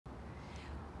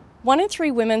1 in 3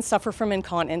 women suffer from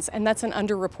incontinence, and that's an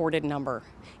underreported number.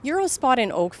 UROSPOT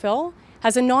in Oakville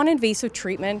has a non-invasive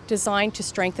treatment designed to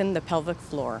strengthen the pelvic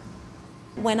floor.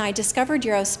 When I discovered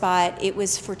UROSPOT, it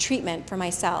was for treatment for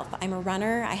myself. I'm a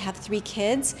runner, I have 3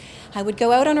 kids. I would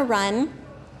go out on a run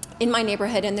in my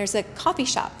neighborhood, and there's a coffee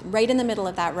shop right in the middle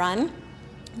of that run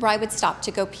where I would stop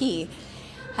to go pee.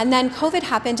 And then COVID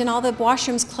happened and all the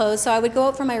washrooms closed, so I would go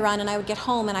out for my run and I would get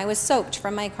home and I was soaked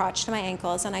from my crotch to my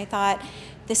ankles, and I thought,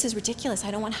 this is ridiculous.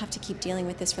 I don't want to have to keep dealing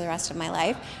with this for the rest of my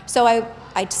life. So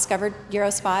I discovered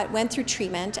UROSPOT, went through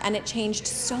treatment, and it changed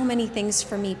so many things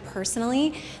for me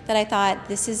personally that I thought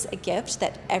this is a gift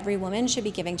that every woman should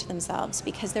be giving to themselves,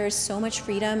 because there is so much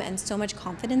freedom and so much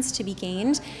confidence to be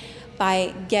gained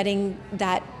by getting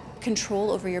that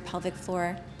control over your pelvic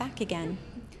floor back again.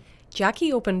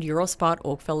 Jackie opened UROSPOT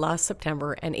Oakville last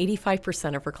September, and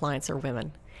 85% of her clients are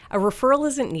women. A referral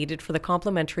isn't needed for the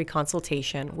complimentary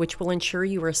consultation, which will ensure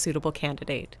you are a suitable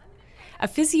candidate. A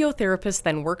physiotherapist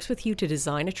then works with you to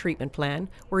design a treatment plan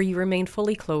where you remain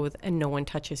fully clothed and no one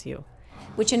touches you.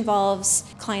 Which involves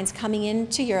clients coming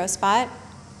into UROSPOT,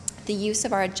 the use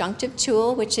of our adjunctive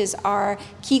tool, which is our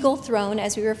kegel throne,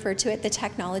 as we refer to it, the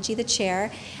technology, the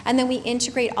chair, and then we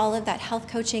integrate all of that health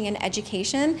coaching and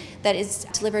education that is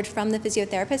delivered from the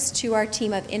physiotherapist to our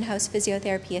team of in-house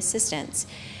physiotherapy assistants.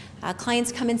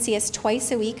 Clients come and see us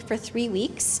twice a week for 3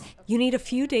 weeks. You need a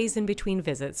few days in between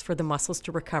visits for the muscles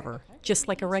to recover, just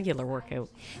like a regular workout.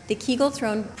 The Kegel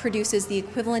throne produces the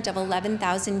equivalent of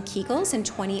 11,000 Kegels in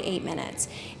 28 minutes.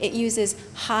 It uses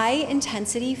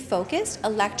high-intensity, focused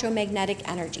electromagnetic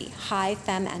energy, high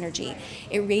FEM energy.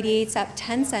 It radiates up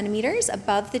 10 centimeters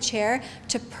above the chair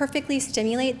to perfectly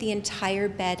stimulate the entire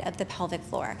bed of the pelvic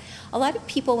floor. A lot of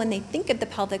people, when they think of the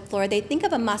pelvic floor, they think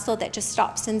of a muscle that just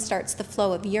stops and starts the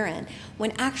flow of urine,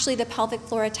 when actually the pelvic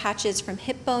floor attaches from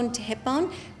hip bone to hip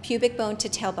bone, pubic bone to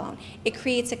tailbone. It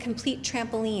creates a complete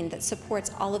trampoline that supports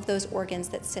all of those organs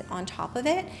that sit on top of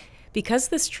it. Because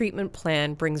this treatment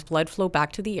plan brings blood flow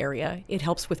back to the area, it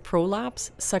helps with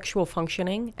prolapse, sexual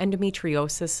functioning,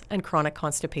 endometriosis, and chronic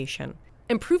constipation.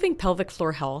 Improving pelvic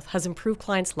floor health has improved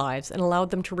clients' lives and allowed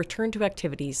them to return to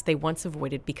activities they once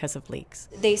avoided because of leaks.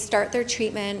 They start their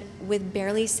treatment with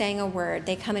barely saying a word.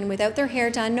 They come in without their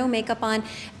hair done, no makeup on,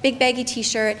 big baggy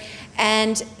t-shirt,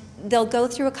 and they'll go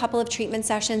through a couple of treatment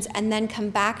sessions and then come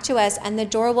back to us, and the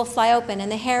door will fly open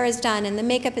and the hair is done and the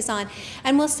makeup is on,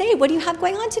 and we'll say, what do you have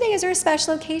going on today? Is there a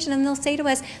special occasion? And they'll say to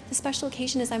us, the special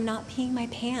occasion is I'm not peeing my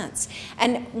pants.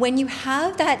 And when you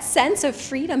have that sense of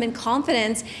freedom and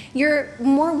confidence, you're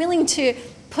more willing to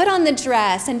put on the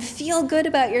dress and feel good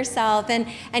about yourself and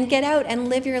get out and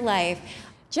live your life.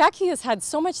 Jackie has had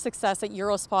so much success at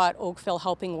UROSPOT Oakville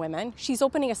helping women. She's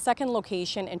opening a second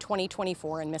location in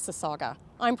 2024 in Mississauga.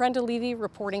 I'm Brenda Levy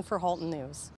reporting for Halton News.